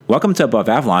Welcome to Above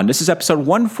Avalon. This is episode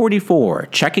 144,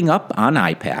 Checking Up on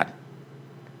iPad.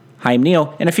 Hi, I'm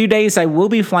Neil. In a few days, I will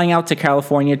be flying out to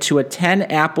California to attend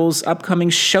Apple's upcoming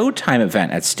Showtime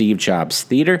event at Steve Jobs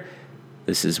Theater.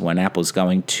 This is when Apple's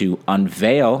going to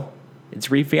unveil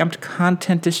its revamped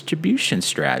content distribution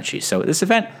strategy. So this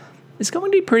event is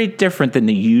going to be pretty different than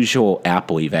the usual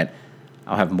Apple event.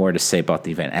 I'll have more to say about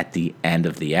the event at the end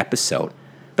of the episode.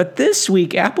 But this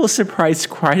week, Apple surprised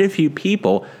quite a few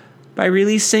people by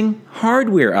releasing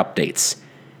hardware updates.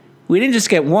 We didn't just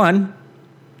get one,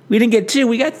 we didn't get two,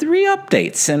 we got three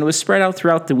updates, and it was spread out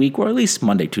throughout the week, or at least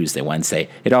Monday, Tuesday, Wednesday.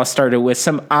 It all started with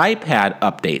some iPad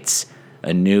updates,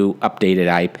 a new updated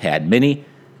iPad mini,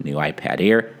 a new iPad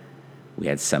Air. We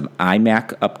had some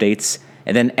iMac updates,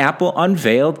 and then Apple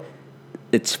unveiled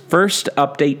its first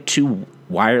update to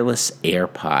wireless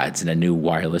AirPods and a new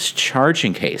wireless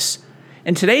charging case.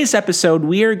 In today's episode,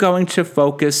 we are going to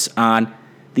focus on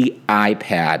the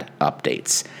iPad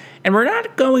updates. And we're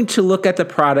not going to look at the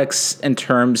products in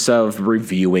terms of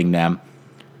reviewing them.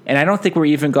 And I don't think we're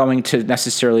even going to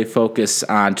necessarily focus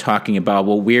on talking about,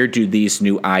 well, where do these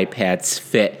new iPads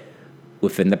fit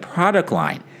within the product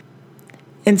line?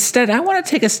 Instead, I want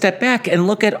to take a step back and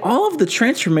look at all of the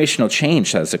transformational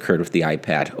change that has occurred with the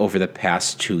iPad over the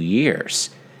past 2 years.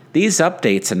 These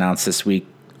updates announced this week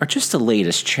are just the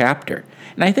latest chapter.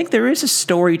 And I think there is a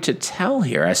story to tell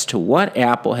here as to what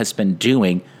Apple has been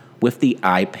doing with the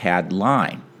iPad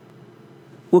line.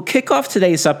 We'll kick off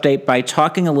today's update by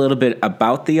talking a little bit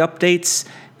about the updates,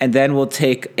 and then we'll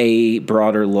take a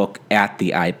broader look at the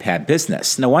iPad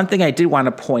business. Now, one thing I did want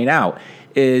to point out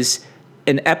is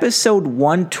in episode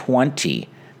 120,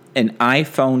 an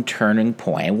iPhone Turning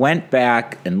Point, I went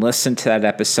back and listened to that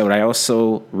episode. I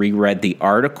also reread the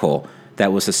article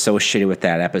that was associated with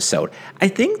that episode. I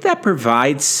think that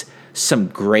provides some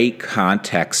great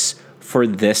context for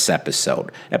this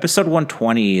episode. Episode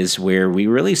 120 is where we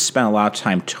really spent a lot of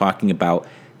time talking about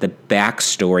the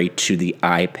backstory to the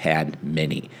iPad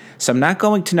mini. So I'm not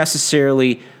going to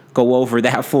necessarily go over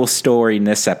that full story in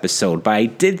this episode, but I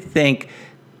did think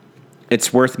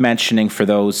it's worth mentioning for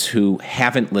those who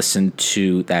haven't listened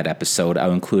to that episode.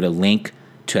 I'll include a link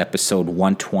to episode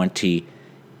 120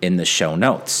 in the show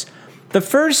notes. The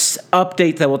first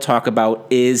update that we'll talk about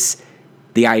is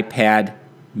the iPad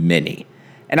mini.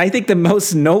 And I think the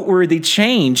most noteworthy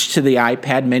change to the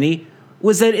iPad mini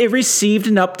was that it received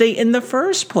an update in the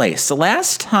first place. The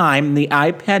last time the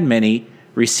iPad mini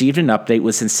received an update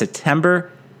was in September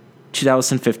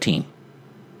 2015.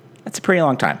 That's a pretty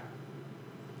long time.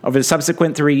 Over the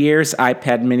subsequent 3 years,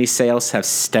 iPad mini sales have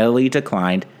steadily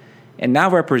declined and now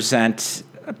represent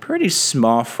a pretty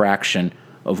small fraction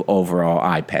of overall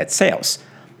iPad sales.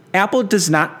 Apple does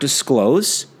not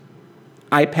disclose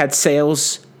iPad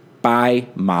sales by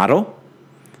model.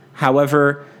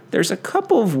 However, there's a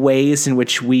couple of ways in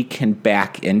which we can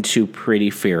back into pretty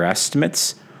fair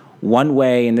estimates. One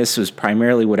way, and this was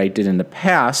primarily what I did in the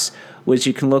past, was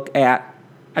you can look at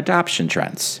adoption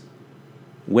trends.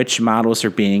 Which models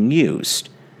are being used?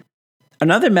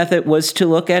 Another method was to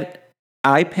look at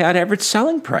iPad average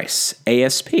selling price,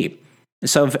 ASP.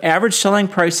 So if average selling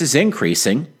price is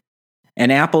increasing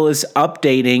and Apple is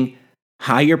updating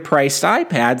higher priced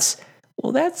iPads,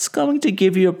 well, that's going to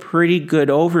give you a pretty good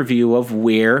overview of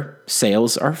where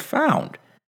sales are found.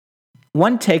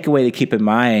 One takeaway to keep in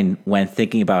mind when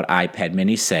thinking about iPad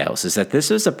mini sales is that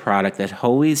this is a product that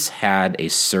always had a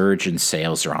surge in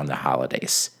sales around the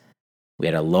holidays. We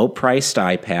had a low-priced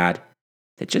iPad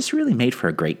that just really made for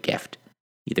a great gift,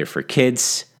 either for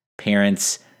kids,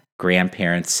 parents,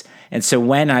 grandparents. And so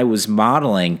when I was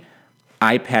modeling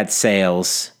iPad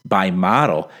sales by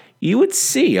model, you would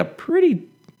see a pretty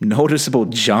noticeable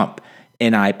jump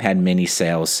in iPad mini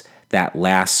sales that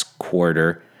last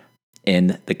quarter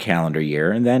in the calendar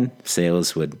year, and then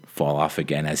sales would fall off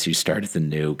again as you started the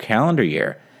new calendar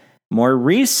year. More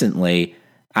recently,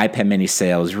 iPad mini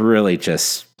sales really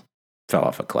just fell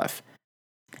off a cliff.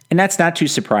 And that's not too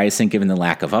surprising given the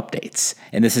lack of updates.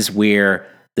 And this is where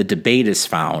the debate is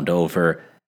found over,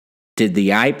 did the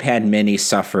iPad mini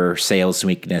suffer sales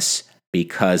weakness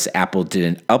because Apple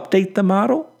didn't update the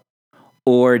model?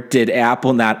 Or did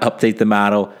Apple not update the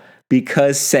model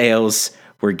because sales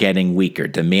were getting weaker,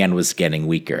 demand was getting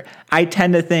weaker? I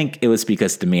tend to think it was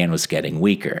because demand was getting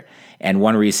weaker. And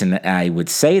one reason I would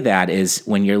say that is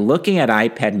when you're looking at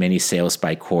iPad mini sales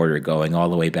by quarter going all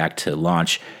the way back to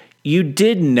launch, you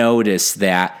did notice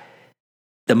that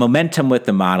the momentum with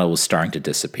the model was starting to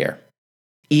disappear,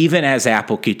 even as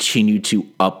Apple continued to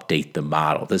update the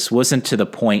model. This wasn't to the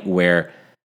point where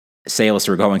sales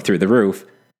were going through the roof.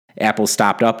 Apple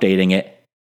stopped updating it.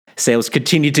 Sales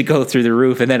continued to go through the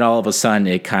roof, and then all of a sudden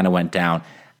it kind of went down.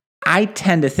 I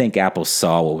tend to think Apple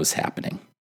saw what was happening.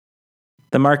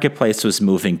 The marketplace was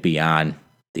moving beyond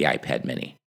the iPad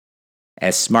mini.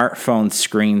 As smartphone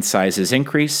screen sizes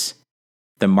increase,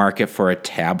 the market for a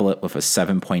tablet with a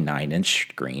 7.9-inch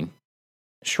screen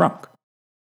shrunk.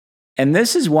 And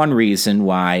this is one reason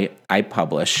why I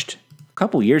published a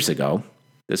couple years ago,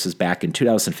 this was back in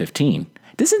 2015.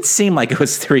 It doesn't seem like it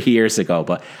was 3 years ago,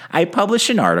 but I published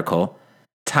an article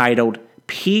titled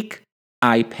Peak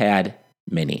iPad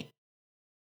Mini.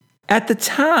 At the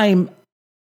time,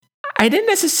 I didn't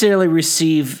necessarily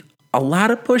receive a lot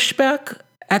of pushback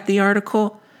at the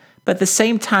article, but at the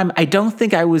same time, I don't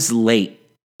think I was late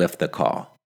with the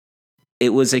call. It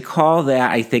was a call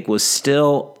that I think was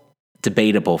still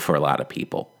debatable for a lot of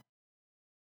people.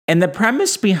 And the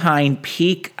premise behind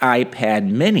Peak iPad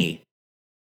Mini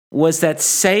was that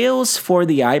sales for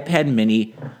the iPad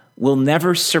Mini will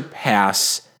never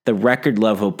surpass the record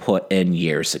level put in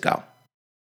years ago.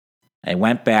 I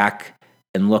went back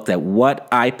and looked at what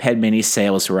iPad Mini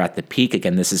sales were at the peak.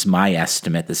 Again, this is my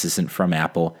estimate. This isn't from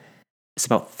Apple. It's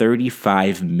about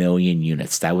 35 million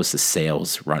units. That was the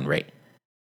sales run rate.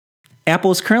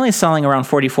 Apple is currently selling around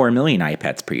 44 million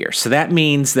iPads per year. So that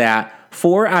means that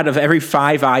 4 out of every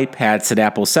 5 iPads that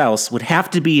Apple sells would have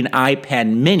to be an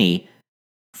iPad Mini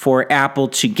for Apple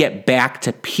to get back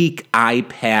to peak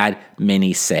iPad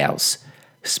Mini sales.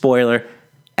 Spoiler,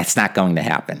 that's not going to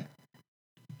happen.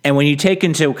 And when you take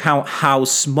into account how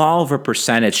small of a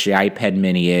percentage the iPad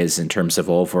Mini is in terms of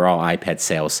overall iPad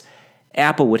sales,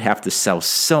 Apple would have to sell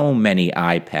so many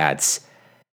iPads.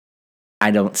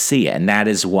 I don't see it. And that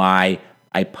is why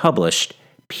I published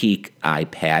Peak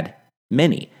iPad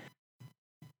Mini.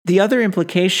 The other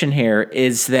implication here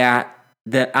is that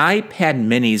the iPad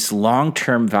Mini's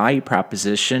long-term value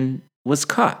proposition was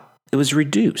cut. It was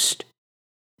reduced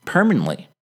permanently.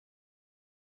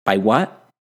 By what?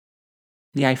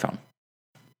 The iPhone.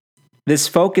 This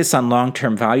focus on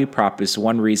long-term value prop is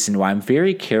one reason why I'm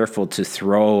very careful to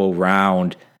throw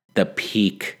around the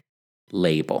peak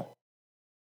label.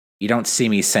 You don't see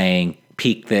me saying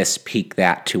peak this, peak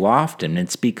that too often.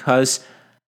 It's because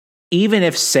even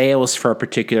if sales for a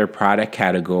particular product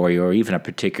category or even a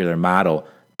particular model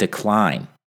decline,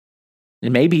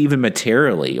 and maybe even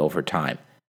materially over time,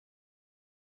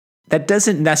 that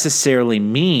doesn't necessarily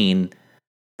mean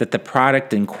that the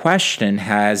product in question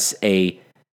has a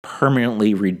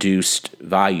permanently reduced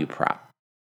value prop.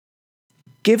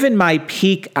 Given my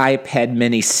peak iPad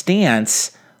Mini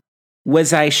stance,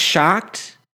 was I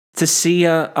shocked to see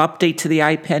an update to the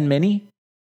iPad Mini?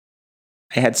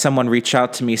 I had someone reach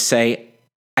out to me say,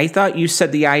 I thought you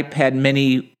said the iPad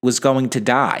Mini was going to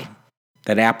die,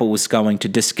 that Apple was going to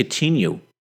discontinue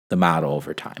the model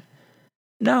over time.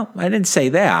 No, I didn't say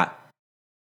that.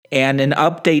 And an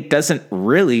update doesn't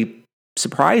really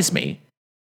surprise me.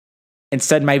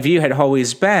 Instead, my view had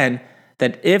always been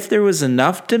that if there was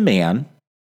enough demand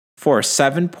for a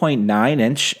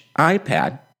 7.9-inch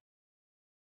iPad,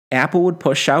 Apple would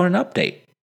push out an update.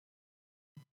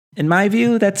 In my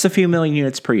view, that's a few million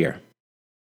units per year.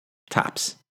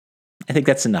 Tops. I think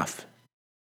that's enough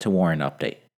to warrant an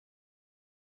update.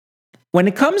 When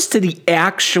it comes to the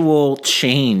actual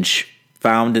change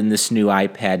found in this new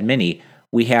iPad Mini,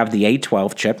 we have the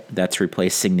A12 chip that's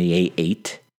replacing the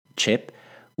A8 chip.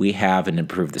 We have an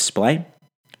improved display.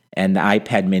 And the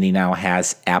iPad Mini now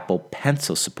has Apple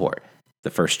Pencil support, the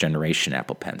first generation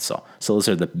Apple Pencil. So those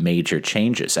are the major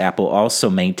changes. Apple also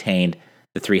maintained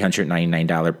the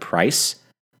 $399 price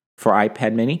for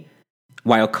iPad Mini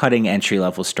while cutting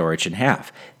entry-level storage in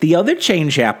half. The other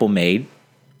change Apple made,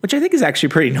 which I think is actually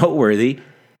pretty noteworthy,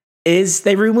 is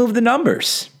they removed the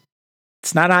numbers.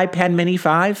 It's not iPad Mini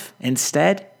 5.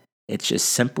 Instead, it's just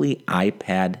simply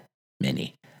iPad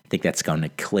Mini. I think that's going to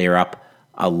clear up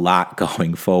a lot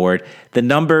going forward. The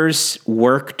numbers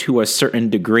work to a certain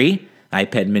degree,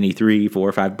 iPad Mini 3,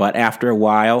 4, 5, but after a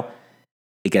while,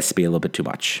 it gets to be a little bit too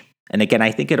much. And again,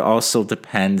 I think it also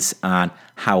depends on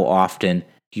how often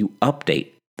you update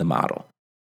the model.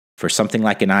 For something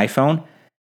like an iPhone,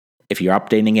 if you're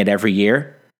updating it every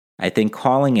year, I think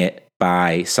calling it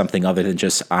by something other than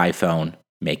just iPhone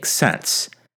makes sense.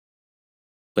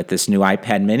 With this new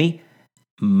iPad Mini,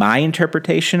 my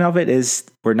interpretation of it is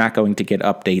we're not going to get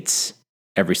updates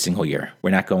every single year. We're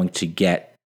not going to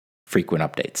get frequent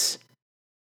updates.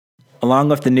 Along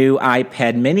with the new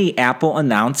iPad Mini, Apple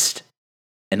announced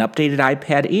an updated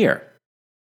iPad Air.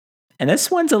 And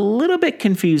this one's a little bit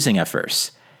confusing at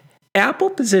first. Apple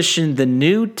positioned the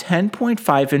new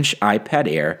 10.5-inch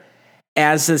iPad Air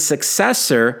as a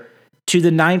successor to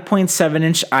the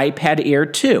 9.7-inch iPad Air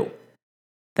 2.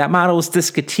 That model was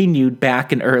discontinued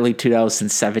back in early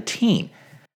 2017.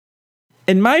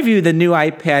 In my view, the new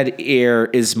iPad Air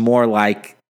is more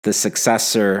like the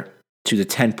successor to the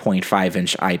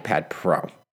 10.5-inch iPad Pro.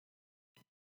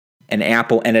 And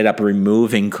Apple ended up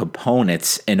removing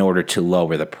components in order to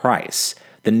lower the price.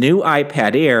 The new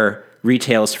iPad Air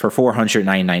retails for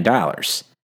 $499.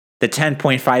 The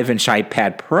 10.5-inch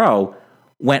iPad Pro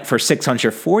went for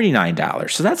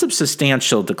 $649. So that's a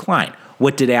substantial decline.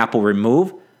 What did Apple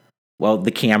remove? Well,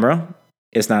 the camera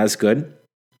is not as good.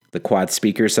 The quad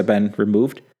speakers have been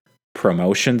removed.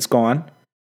 Promotion's gone.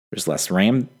 There's less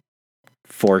RAM.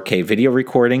 4K video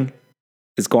recording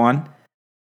is gone.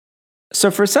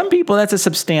 So for some people, that's a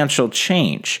substantial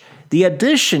change. The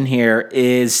addition here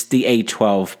is the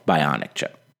A12 Bionic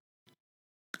chip.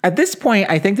 At this point,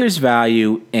 I think there's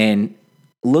value in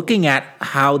looking at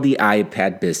how the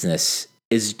iPad business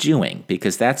is doing,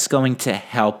 because that's going to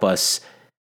help us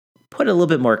put a little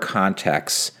bit more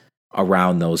context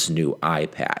around those new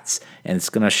iPads. And it's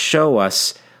going to show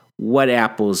us what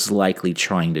Apple's likely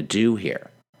trying to do here.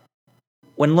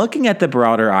 When looking at the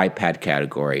broader iPad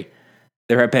category,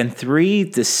 there have been 3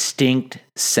 distinct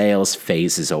sales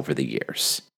phases over the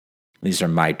years. These are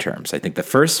my terms. I think the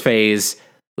first phase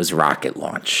was rocket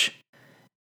launch.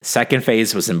 The second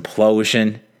phase was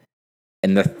implosion.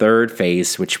 And the third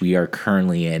phase, which we are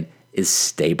currently in, is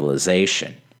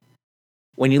stabilization.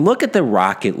 When you look at the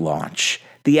rocket launch,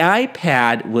 the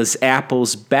iPad was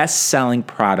Apple's best-selling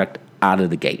product out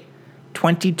of the gate.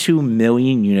 22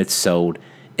 million units sold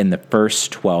in the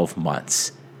first 12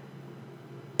 months.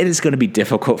 It is going to be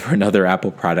difficult for another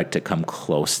Apple product to come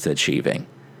close to achieving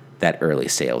that early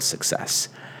sales success.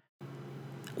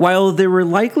 While there were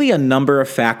likely a number of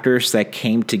factors that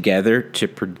came together to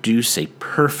produce a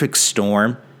perfect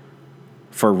storm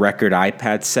for record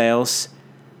iPad sales,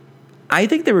 I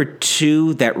think there were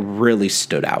 2 that really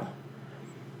stood out.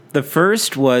 The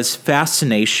first was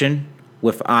fascination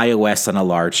with iOS on a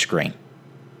large screen.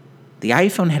 The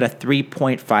iPhone had a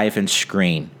 3.5-inch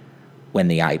screen when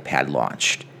the iPad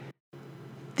launched.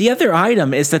 The other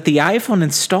item is that the iPhone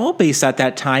install base at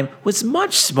that time was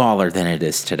much smaller than it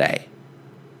is today.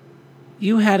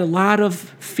 You had a lot of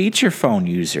feature phone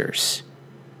users,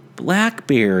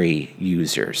 BlackBerry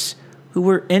users, who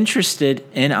were interested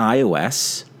in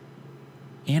iOS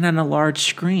and on a large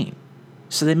screen.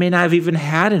 So they may not have even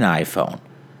had an iPhone,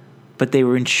 but they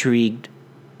were intrigued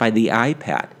by the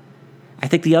iPad. I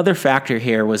think the other factor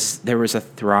here was there was a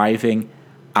thriving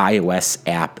iOS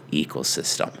app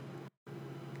ecosystem.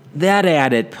 That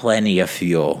added plenty of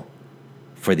fuel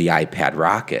for the iPad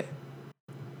rocket.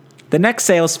 The next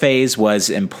sales phase was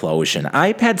implosion.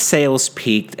 iPad sales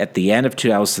peaked at the end of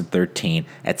 2013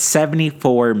 at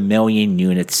 74 million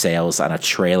unit sales on a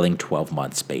trailing 12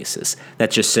 months basis.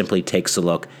 That just simply takes a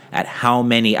look at how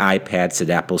many iPads did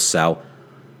Apple sell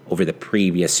over the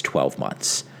previous 12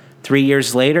 months. 3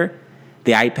 years later,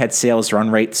 the iPad sales run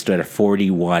rate stood at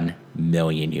 41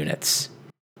 million units.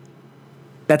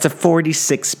 That's a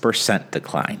 46%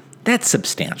 decline. That's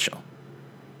substantial.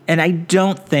 And I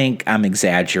don't think I'm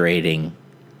exaggerating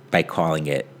by calling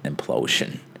it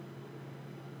implosion.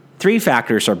 3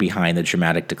 factors are behind the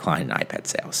dramatic decline in iPad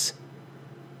sales.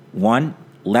 1,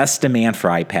 less demand for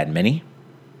iPad mini.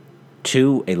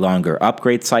 2, a longer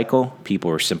upgrade cycle.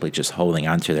 People were simply just holding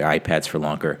onto their iPads for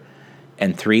longer.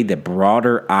 And 3, the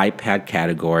broader iPad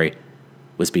category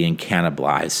was being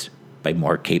cannibalized by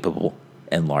more capable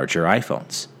and larger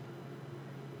iPhones.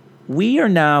 We are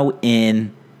now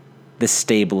in the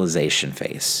stabilization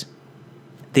phase.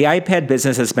 The iPad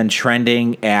business has been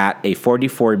trending at a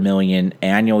 44 million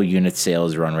annual unit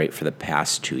sales run rate for the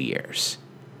past 2 years.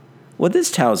 What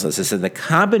this tells us is that the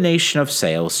combination of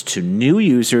sales to new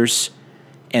users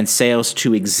and sales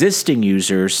to existing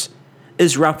users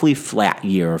is roughly flat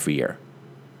year over year.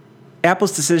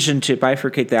 Apple's decision to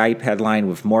bifurcate the iPad line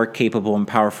with more capable and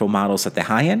powerful models at the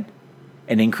high end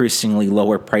and increasingly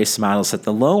lower price models at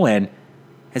the low end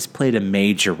has played a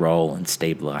major role in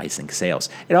stabilizing sales.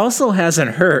 It also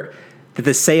hasn't hurt that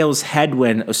the sales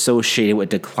headwind associated with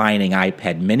declining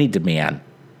iPad mini demand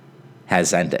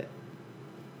has ended.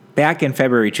 Back in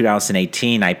February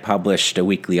 2018, I published a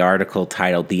weekly article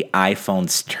titled The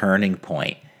iPhone's Turning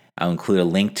Point. I'll include a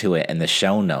link to it in the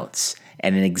show notes.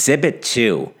 And in Exhibit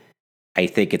 2, I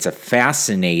think it's a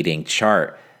fascinating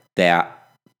chart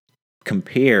that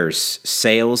compares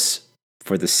sales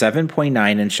for the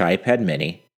 7.9-inch iPad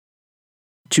mini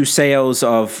to sales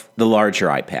of the larger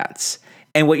iPads.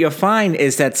 And what you'll find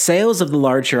is that sales of the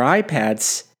larger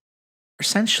iPads are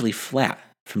essentially flat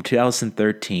from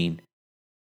 2013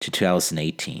 to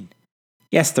 2018.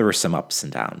 Yes, there were some ups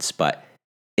and downs, but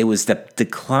it was the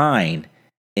decline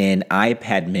in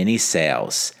iPad mini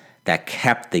sales that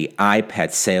kept the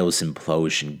iPad sales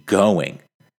implosion going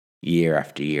year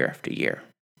after year after year.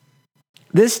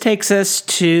 This takes us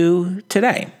to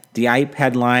today. The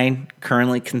iPad line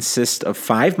currently consists of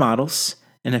 5 models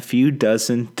and a few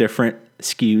dozen different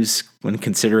SKUs when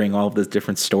considering all of the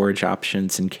different storage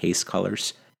options and case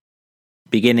colors.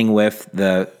 Beginning with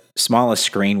the smallest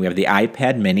screen, we have the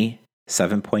iPad mini,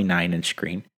 7.9-inch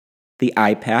screen. The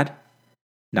iPad,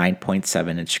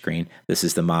 9.7-inch screen. This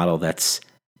is the model that's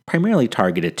primarily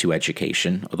targeted to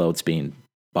education, although it's being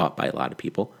bought by a lot of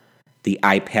people. The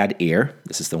iPad Air,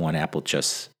 this is the one Apple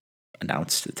just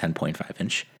announced, the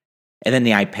 10.5-inch. And then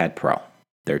the iPad Pro.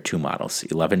 There are 2 models,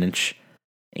 11-inch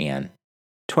and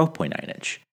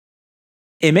 12.9-inch.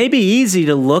 It may be easy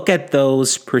to look at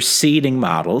those preceding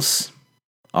models,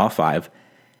 all 5,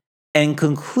 and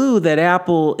conclude that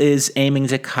Apple is aiming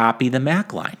to copy the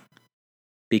Mac line,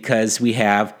 because we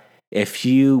have a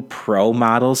few Pro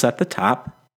models at the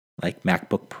top, like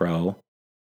MacBook Pro,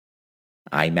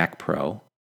 iMac Pro,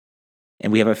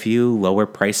 and we have a few lower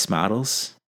price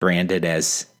models branded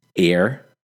as Air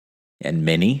and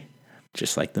Mini,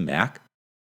 just like the Mac.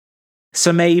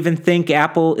 Some may even think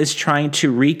Apple is trying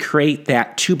to recreate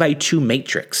that 2x2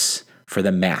 matrix for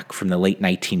the Mac from the late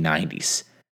 1990s,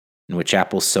 in which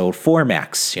Apple sold 4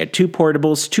 Macs. You had 2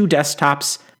 portables, 2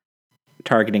 desktops,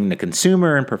 targeting the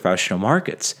consumer and professional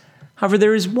markets. However,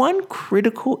 there is one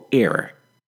critical error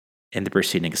in the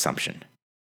preceding assumption.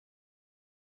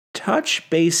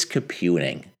 Touch-based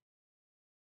computing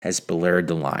has blurred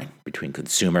the line between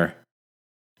consumer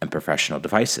and professional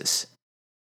devices.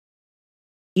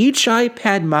 Each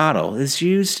iPad model is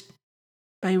used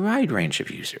by a wide range of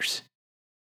users.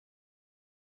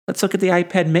 Let's look at the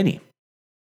iPad mini.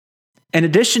 In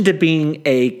addition to being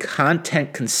a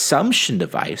content consumption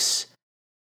device,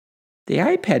 the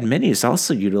iPad mini is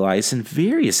also utilized in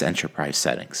various enterprise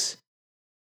settings.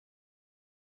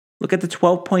 Look at the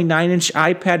 12.9-inch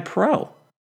iPad Pro.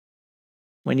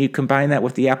 When you combine that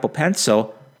with the Apple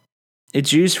Pencil,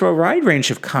 it's used for a wide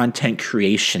range of content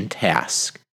creation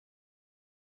tasks.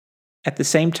 At the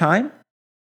same time,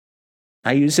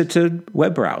 I use it to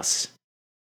web browse.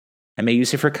 I may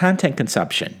use it for content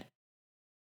consumption.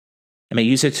 I may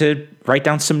use it to write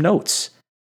down some notes.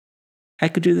 I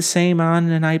could do the same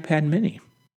on an iPad mini,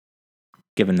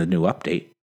 given the new update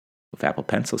with Apple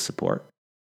Pencil support.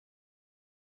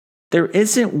 There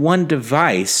isn't one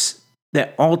device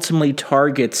that ultimately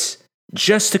targets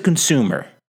just the consumer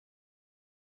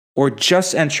or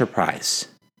just enterprise.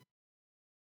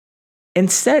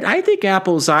 Instead, I think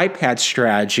Apple's iPad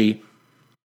strategy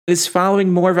is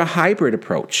following more of a hybrid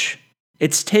approach.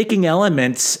 It's taking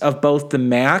elements of both the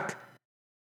Mac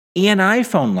and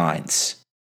iPhone lines.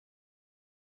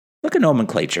 Look at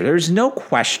nomenclature. There's no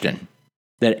question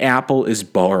that Apple is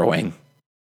borrowing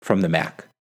from the Mac.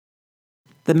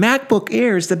 The MacBook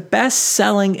Air is the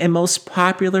best-selling and most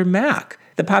popular Mac.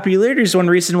 The popularity is one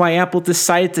reason why Apple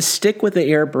decided to stick with the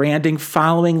Air branding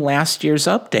following last year's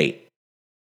update.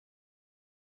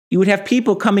 You would have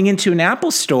people coming into an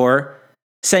Apple store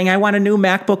saying, I want a new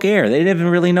MacBook Air. They didn't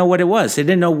even really know what it was. They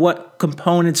didn't know what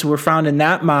components were found in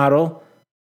that model,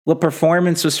 what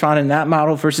performance was found in that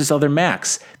model versus other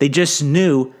Macs. They just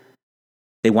knew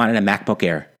they wanted a MacBook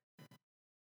Air.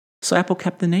 So Apple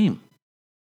kept the name.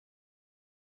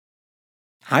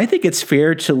 I think it's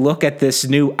fair to look at this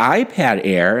new iPad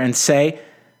Air and say,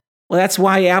 well, that's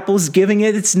why Apple's giving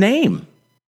it its name.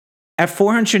 At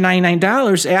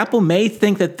 $499, Apple may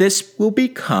think that this will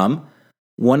become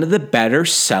one of the better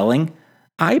selling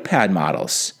iPad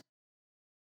models.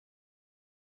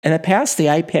 In the past, the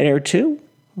iPad Air 2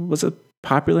 was a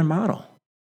popular model.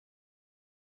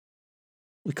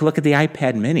 We could look at the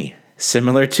iPad mini,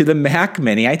 similar to the Mac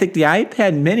mini. I think the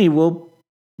iPad mini will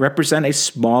represent a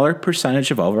smaller percentage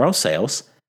of overall sales,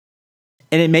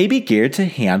 and it may be geared to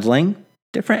handling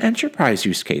different enterprise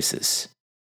use cases.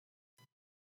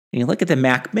 When you look at the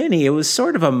Mac mini, it was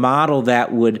sort of a model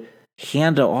that would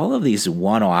handle all of these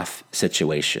one-off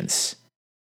situations.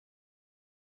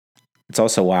 It's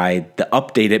also why the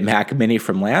updated Mac mini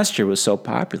from last year was so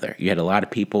popular. You had a lot of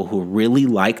people who really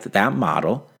liked that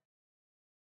model.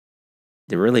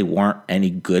 There really weren't any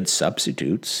good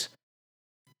substitutes.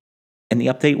 And the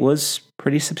update was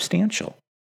pretty substantial.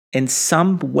 In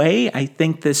some way, I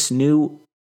think this new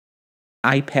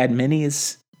iPad mini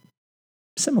is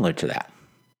similar to that.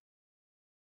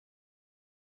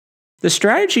 The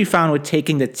strategy found with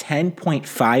taking the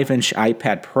 10.5-inch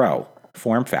iPad Pro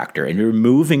form factor and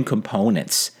removing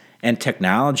components and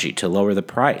technology to lower the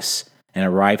price and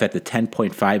arrive at the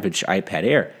 10.5-inch iPad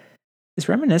Air is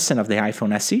reminiscent of the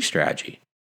iPhone SE strategy.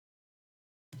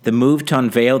 The move to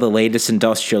unveil the latest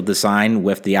industrial design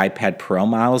with the iPad Pro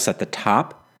models at the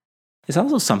top is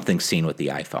also something seen with the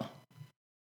iPhone.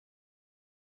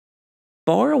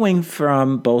 Borrowing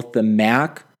from both the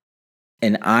Mac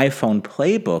and iPhone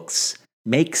playbooks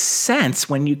makes sense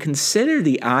when you consider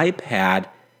the iPad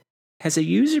has a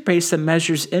user base that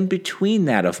measures in between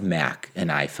that of Mac and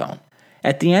iPhone.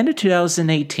 At the end of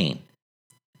 2018,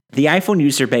 the iPhone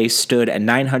user base stood at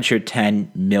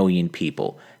 910 million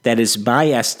people. That is my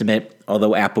estimate,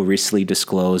 although Apple recently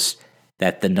disclosed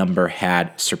that the number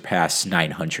had surpassed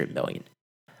 900 million.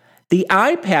 The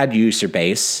iPad user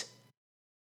base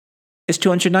is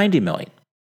 290 million.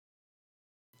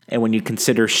 And when you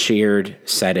consider shared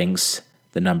settings,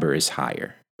 the number is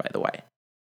higher, by the way.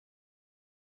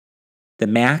 The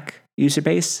Mac user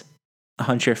base,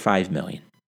 105 million.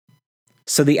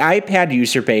 So the iPad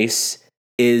user base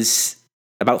is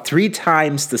about 3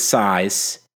 times the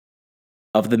size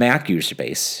of the Mac user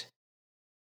base.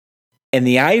 And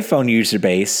the iPhone user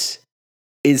base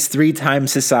is 3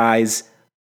 times the size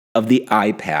of the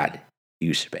iPad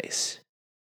user base.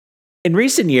 In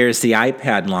recent years, the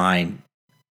iPad line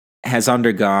has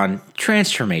undergone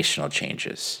transformational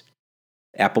changes.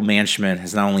 Apple management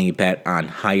has not only bet on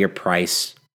higher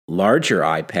priced, larger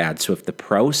iPads with the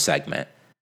Pro segment,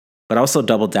 but also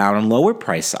doubled down on lower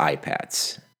priced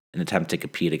iPads in an attempt to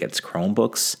compete against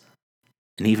Chromebooks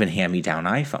and even hand-me-down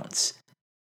iPhones.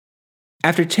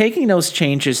 After taking those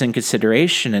changes in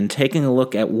consideration and taking a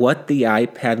look at what the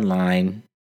iPad line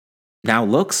now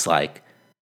looks like,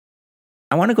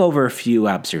 I want to go over a few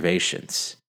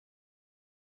observations.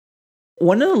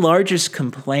 One of the largest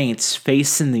complaints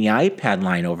facing the iPad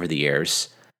line over the years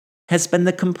has been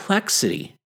the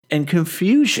complexity and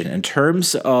confusion in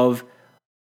terms of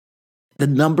the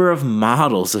number of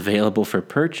models available for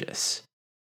purchase.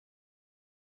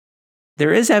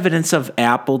 There is evidence of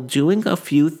Apple doing a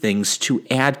few things to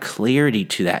add clarity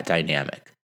to that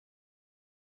dynamic.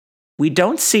 We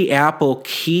don't see Apple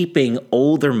keeping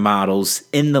older models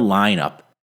in the lineup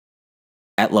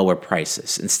at lower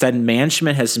prices. Instead,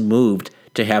 management has moved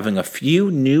to having a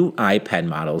few new iPad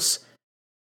models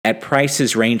at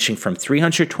prices ranging from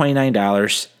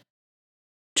 $329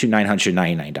 to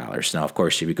 $999. Now, of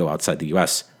course, if you go outside the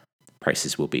US,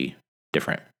 prices will be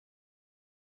different.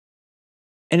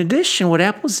 In addition, what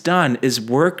Apple's done is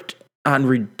worked on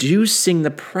reducing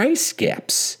the price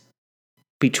gaps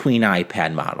between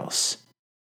iPad models.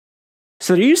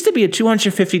 So there used to be a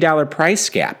 $250 price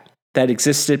gap that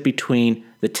existed between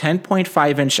the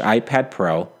 10.5-inch iPad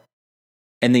Pro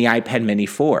and the iPad Mini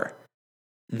 4.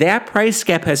 That price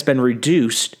gap has been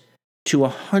reduced to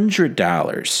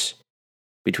 $100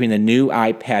 between the new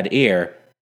iPad Air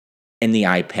and the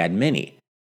iPad Mini.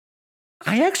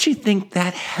 I actually think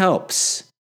that helps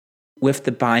with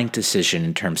the buying decision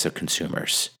in terms of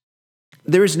consumers.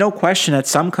 There is no question that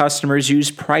some customers use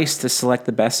price to select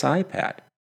the best iPad.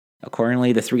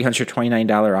 Accordingly, the $329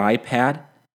 iPad,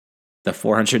 the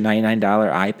 $499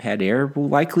 iPad Air will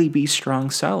likely be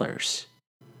strong sellers.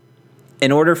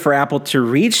 In order for Apple to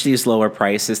reach these lower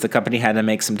prices, the company had to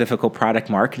make some difficult product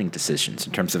marketing decisions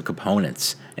in terms of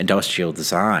components, industrial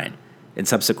design, and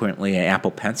subsequently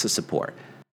Apple Pencil support.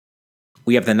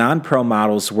 We have the non-Pro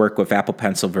models work with Apple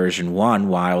Pencil version 1,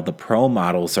 while the Pro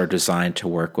models are designed to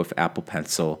work with Apple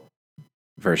Pencil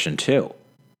version 2.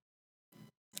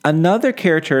 Another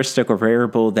characteristic or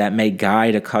variable that may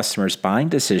guide a customer's buying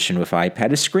decision with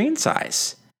iPad is screen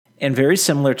size. And very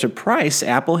similar to price,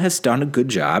 Apple has done a good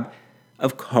job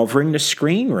of covering the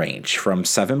screen range from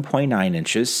 7.9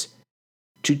 inches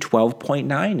to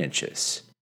 12.9 inches.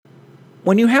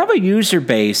 When you have a user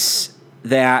base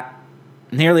that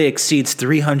nearly exceeds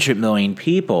 300 million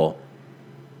people,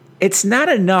 it's not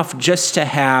enough just to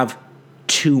have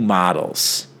 2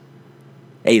 models,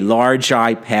 a large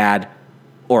iPad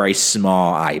or a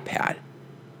small iPad,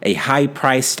 a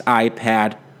high-priced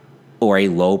iPad or a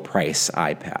low-priced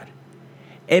iPad.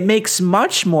 It makes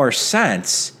much more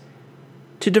sense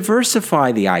to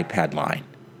diversify the iPad line.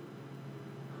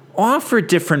 Offer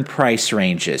different price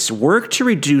ranges. Work to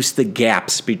reduce the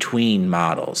gaps between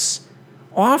models.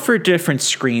 Offer different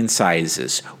screen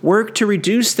sizes. Work to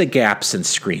reduce the gaps in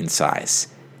screen size.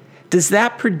 Does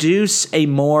that produce a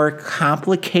more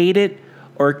complicated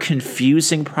or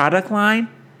confusing product line?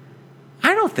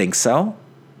 I don't think so.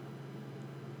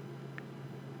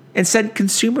 Instead,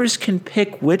 consumers can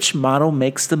pick which model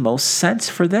makes the most sense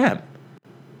for them.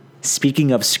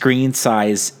 Speaking of screen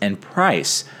size and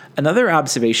price, another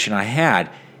observation I had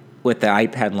with the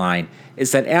iPad line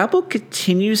is that Apple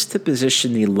continues to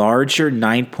position the larger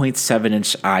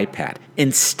 9.7-inch iPad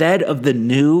instead of the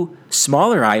new,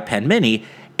 smaller iPad Mini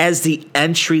as the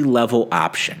entry-level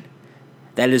option.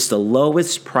 That is the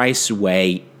lowest price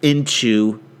way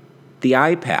into the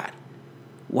iPad.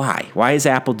 Why? Why is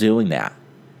Apple doing that?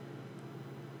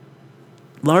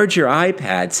 Larger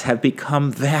iPads have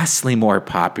become vastly more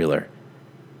popular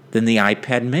than the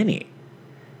iPad mini.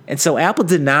 And so Apple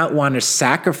did not want to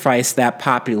sacrifice that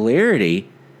popularity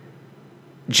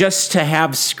just to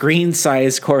have screen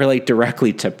size correlate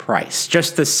directly to price.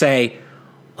 Just to say,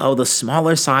 oh, the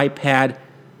smallest iPad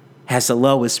has the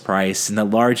lowest price and the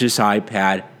largest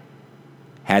iPad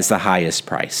has the highest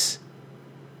price.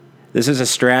 This is a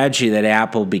strategy that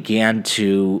Apple began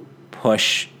to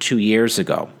push 2 years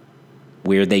ago,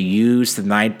 where they used the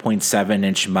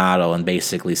 9.7-inch model and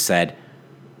basically said,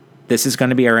 this is going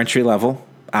to be our entry-level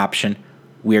option.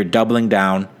 We are doubling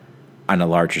down on a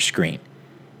larger screen.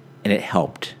 And it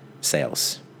helped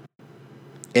sales.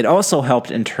 It also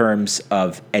helped in terms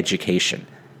of education.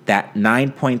 That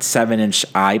 9.7-inch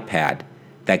iPad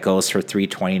that goes for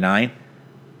 $329,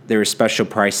 there is special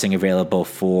pricing available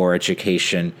for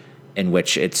education in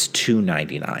which it's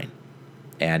 $299.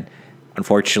 And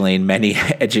unfortunately, in many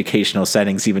educational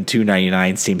settings, even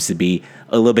 $299 seems to be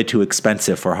a little bit too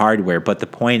expensive for hardware. But the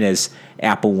point is,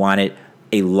 Apple wanted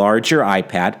a larger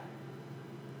iPad.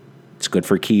 It's good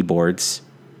for keyboards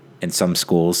in some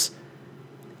schools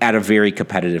at a very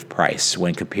competitive price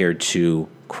when compared to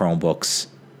Chromebooks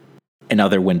and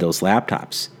other Windows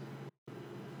laptops.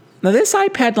 Now, this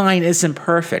iPad line isn't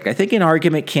perfect. I think an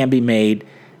argument can be made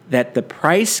that the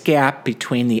price gap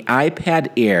between the iPad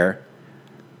Air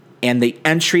and the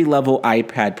entry-level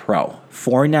iPad Pro,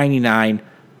 $499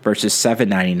 versus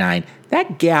 $799,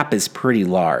 that gap is pretty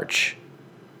large.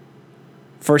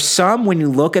 For some, when you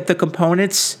look at the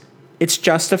components, it's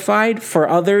justified. For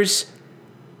others,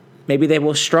 maybe they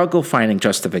will struggle finding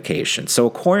justification. So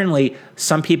accordingly,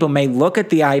 some people may look at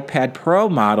the iPad Pro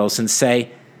models and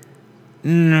say,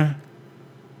 they're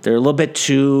a little bit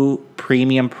too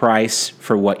premium price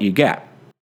for what you get.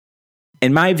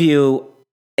 In my view,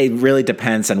 it really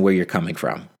depends on where you're coming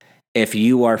from. If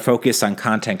you are focused on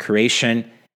content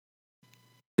creation,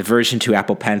 the version 2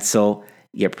 Apple Pencil,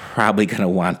 you're probably going to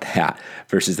want that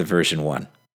versus the version 1.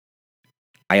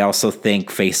 I also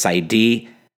think Face ID,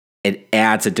 it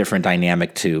adds a different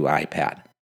dynamic to iPad.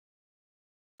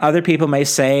 Other people may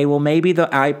say, well, maybe the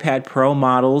iPad Pro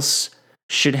models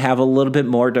should have a little bit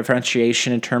more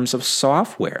differentiation in terms of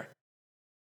software.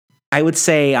 I would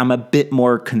say I'm a bit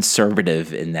more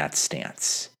conservative in that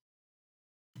stance.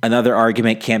 Another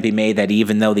argument can be made that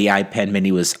even though the iPad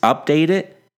mini was updated,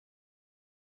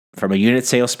 from a unit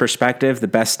sales perspective, the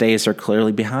best days are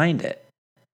clearly behind it.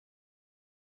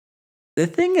 The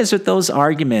thing is with those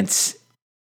arguments,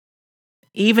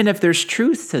 even if there's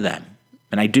truth to them,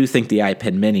 and I do think the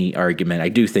iPad mini argument, I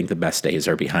do think the best days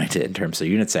are behind it in terms of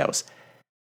unit sales.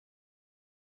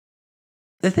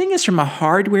 The thing is, from a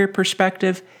hardware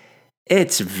perspective,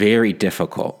 it's very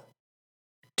difficult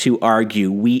to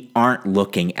argue we aren't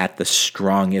looking at the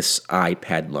strongest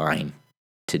iPad line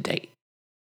to date.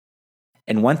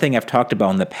 And one thing I've talked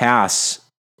about in the past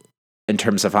in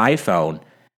terms of iPhone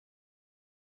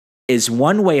is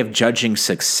one way of judging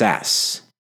success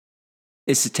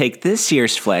is to take this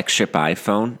year's flagship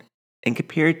iPhone and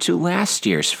compare it to last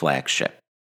year's flagship.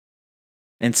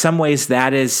 In some ways,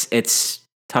 that is its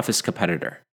toughest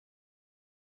competitor.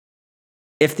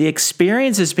 If the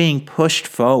experience is being pushed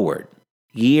forward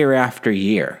year after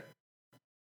year,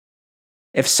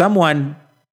 if someone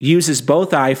uses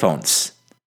both iPhones,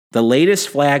 the latest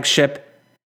flagship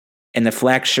and the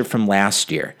flagship from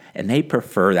last year, and they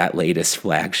prefer that latest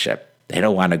flagship, they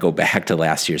don't want to go back to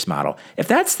last year's model. If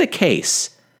that's the case,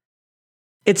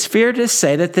 it's fair to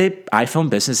say that the iPhone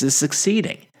business is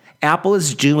succeeding. Apple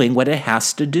is doing what it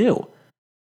has to do.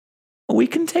 We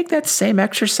can take that same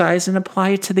exercise and apply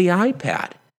it to the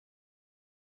iPad.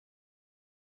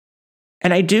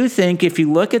 And I do think if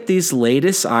you look at these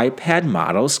latest iPad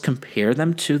models, compare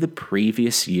them to the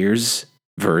previous year's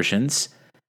versions,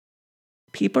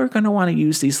 people are going to want to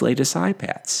use these latest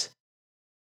iPads.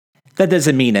 That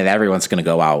doesn't mean that everyone's going to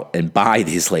go out and buy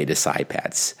these latest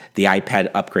iPads. The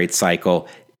iPad upgrade cycle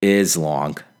is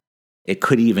long. It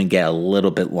could even get a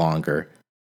little bit longer.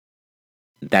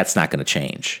 That's not going to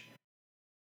change.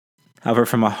 However,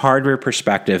 from a hardware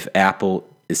perspective, Apple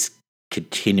is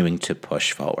continuing to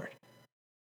push forward.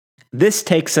 This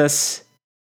takes us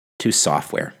to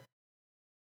software.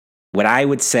 What I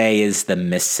would say is the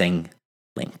missing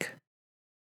link.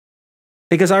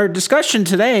 Because our discussion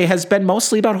today has been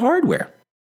mostly about hardware.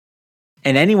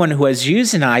 And anyone who has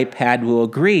used an iPad will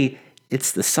agree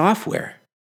it's the software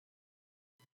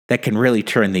that can really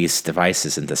turn these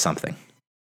devices into something.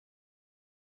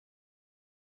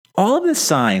 All of the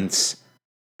signs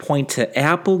point to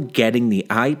Apple getting the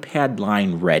iPad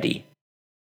line ready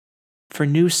for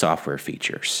new software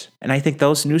features. And I think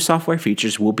those new software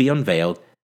features will be unveiled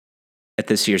at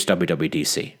this year's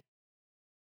WWDC.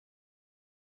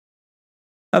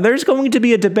 Now, there's going to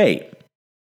be a debate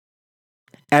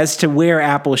as to where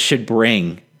Apple should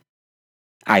bring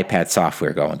iPad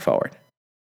software going forward.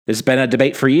 There's been a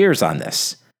debate for years on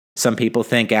this. Some people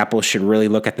think Apple should really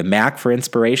look at the Mac for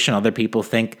inspiration. Other people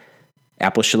think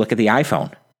Apple should look at the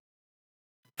iPhone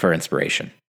for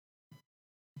inspiration.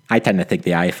 I tend to think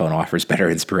the iPhone offers better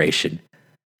inspiration.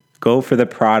 Go for the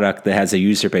product that has a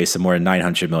user base of more than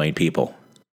 900 million people,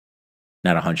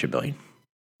 not 100 million.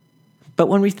 But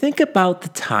when we think about the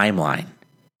timeline,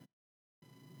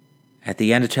 at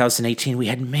the end of 2018, we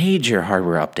had major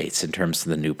hardware updates in terms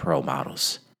of the new Pro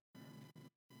models.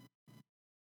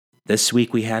 This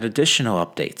week, we had additional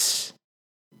updates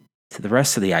to the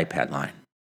rest of the iPad line.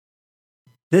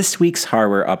 This week's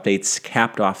hardware updates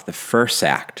capped off the first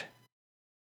act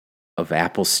of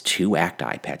Apple's two-act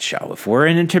iPad show. If we're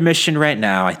in intermission right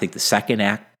now, I think the second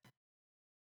act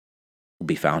will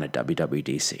be found at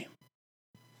WWDC.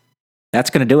 That's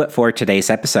going to do it for today's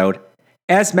episode.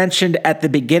 As mentioned at the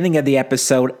beginning of the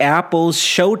episode, Apple's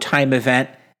Showtime event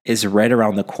is right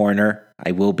around the corner.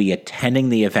 I will be attending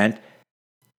the event.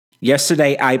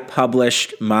 Yesterday, I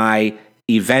published my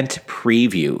event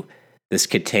preview. This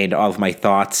contained all of my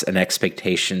thoughts and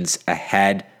expectations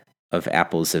ahead of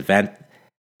Apple's event.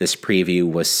 This preview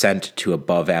was sent to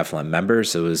Above Avalon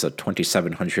members. It was a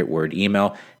 2,700-word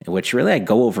email in which really I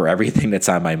go over everything that's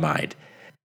on my mind.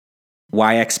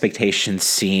 Why expectations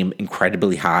seem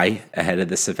incredibly high ahead of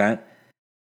this event,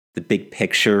 the big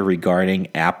picture regarding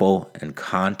Apple and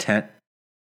content,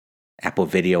 Apple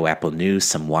Video, Apple News,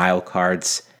 some wild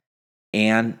cards,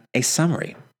 and a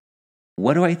summary.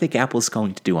 What do I think Apple's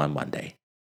going to do on Monday?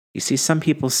 You see, some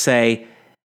people say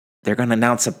they're going to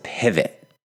announce a pivot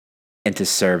into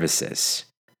services.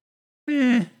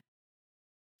 I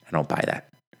don't buy that.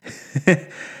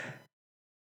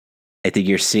 I think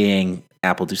you're seeing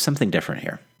Apple do something different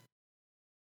here.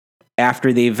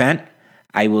 After the event,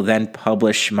 I will then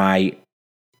publish my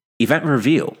event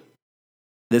review.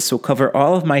 This will cover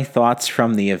all of my thoughts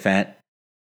from the event,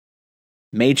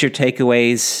 major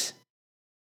takeaways,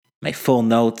 my full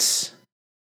notes.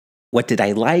 What did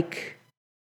I like?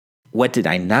 What did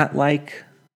I not like?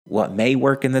 What may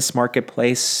work in this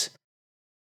marketplace?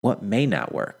 What may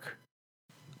not work?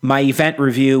 My event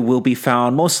review will be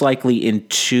found most likely in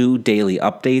 2 daily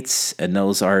updates, and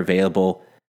those are available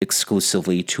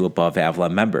exclusively to Above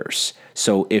Avalon members.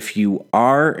 So if you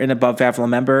are an Above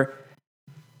Avalon member,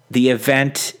 the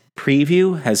event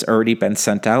preview has already been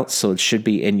sent out, so it should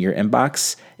be in your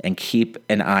inbox, and keep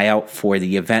an eye out for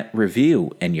the event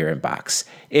review in your inbox.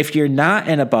 If you're not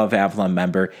an Above Avalon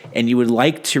member and you would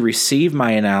like to receive my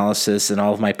analysis and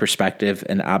all of my perspective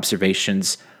and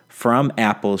observations from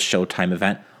Apple's Showtime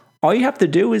event, all you have to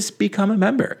do is become a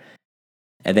member.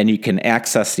 And then you can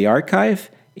access the archive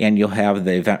and you'll have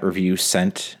the event review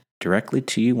sent directly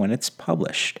to you when it's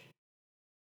published.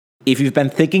 If you've been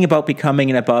thinking about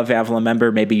becoming an Above Avalon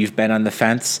member, maybe you've been on the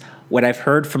fence, what I've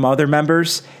heard from other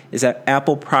members is that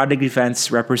Apple product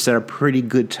events represent a pretty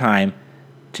good time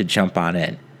to jump on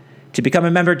in. To become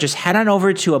a member, just head on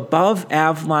over to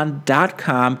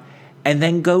aboveavalon.com and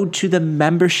then go to the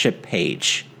membership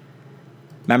page.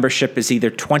 Membership is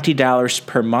either $20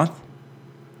 per month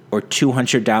or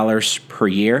 $200 per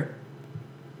year.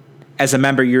 As a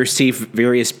member, you receive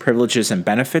various privileges and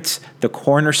benefits. The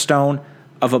cornerstone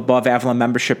of Above Avalon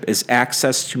membership is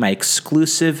access to my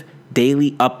exclusive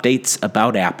daily updates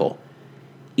about Apple.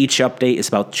 Each update is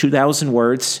about 2,000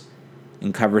 words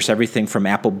and covers everything from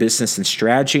Apple business and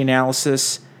strategy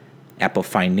analysis, Apple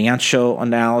financial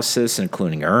analysis,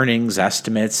 including earnings,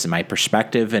 estimates, and my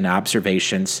perspective and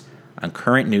observations on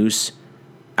current news,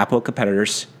 Apple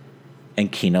competitors,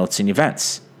 and keynotes and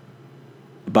events.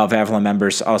 Above Avalon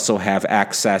members also have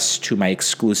access to my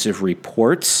exclusive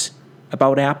reports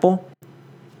about Apple.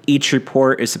 Each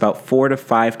report is about 4,000 to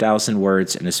 5,000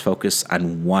 words and is focused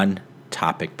on one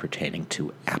topic pertaining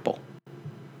to Apple.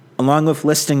 Along with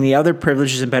listing the other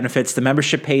privileges and benefits, the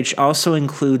membership page also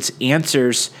includes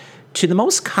answers to the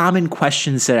most common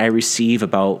questions that I receive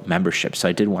about membership, so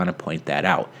I did want to point that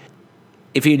out.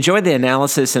 If you enjoyed the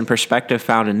analysis and perspective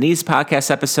found in these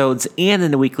podcast episodes and in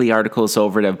the weekly articles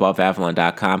over at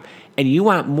aboveavalon.com, and you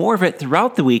want more of it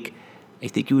throughout the week, I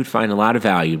think you would find a lot of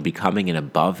value in becoming an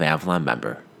Above Avalon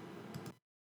member.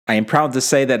 I am proud to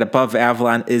say that Above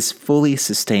Avalon is fully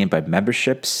sustained by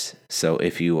memberships. So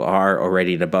if you are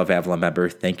already an Above Avalon member,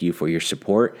 thank you for your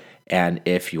support. And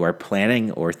if you are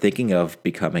planning or thinking of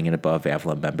becoming an Above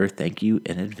Avalon member, thank you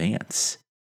in advance.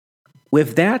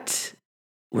 With that,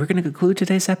 we're going to conclude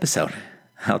today's episode.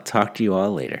 I'll talk to you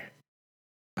all later.